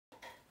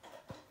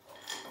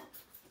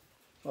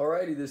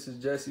Alrighty, this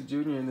is Jesse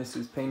Jr. and this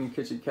is painting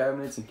kitchen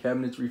cabinets and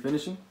cabinets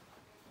refinishing.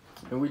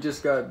 And we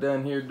just got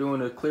done here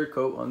doing a clear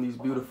coat on these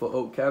beautiful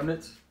oak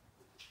cabinets.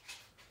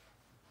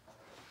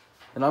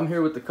 And I'm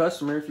here with the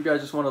customer. If you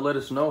guys just want to let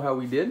us know how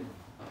we did.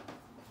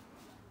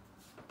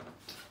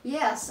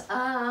 Yes,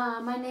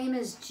 my name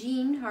is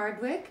Jean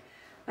Hardwick.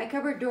 My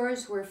cupboard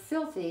doors were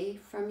filthy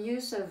from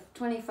use of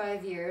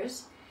 25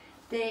 years.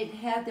 They'd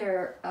had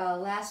their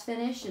last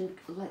finish and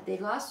they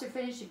lost their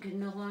finish and could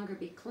no longer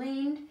be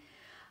cleaned.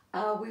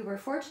 We were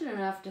fortunate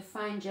enough to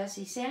find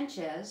Jesse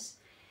Sanchez,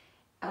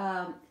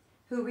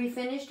 who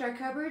refinished our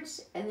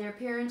cupboards, and their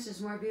appearance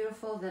is more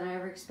beautiful than I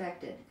ever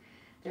expected.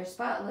 They're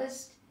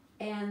spotless,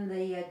 and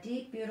the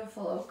deep,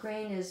 beautiful oak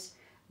grain is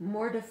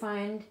more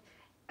defined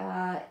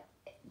than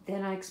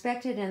I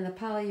expected, and the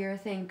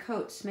polyurethane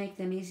coats make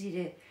them easy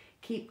to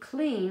keep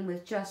clean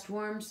with just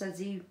warm,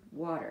 sudsy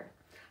water.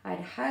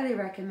 I'd highly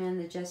recommend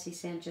the Jesse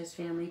Sanchez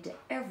family to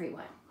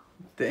everyone.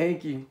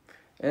 Thank you.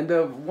 And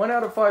 1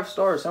 out of 5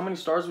 stars. How many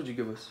stars would you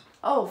give us?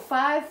 Oh,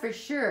 5 for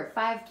sure.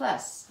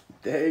 5+.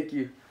 Thank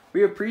you.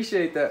 We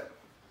appreciate that.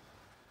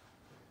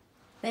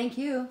 Thank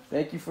you.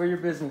 Thank you for your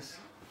business.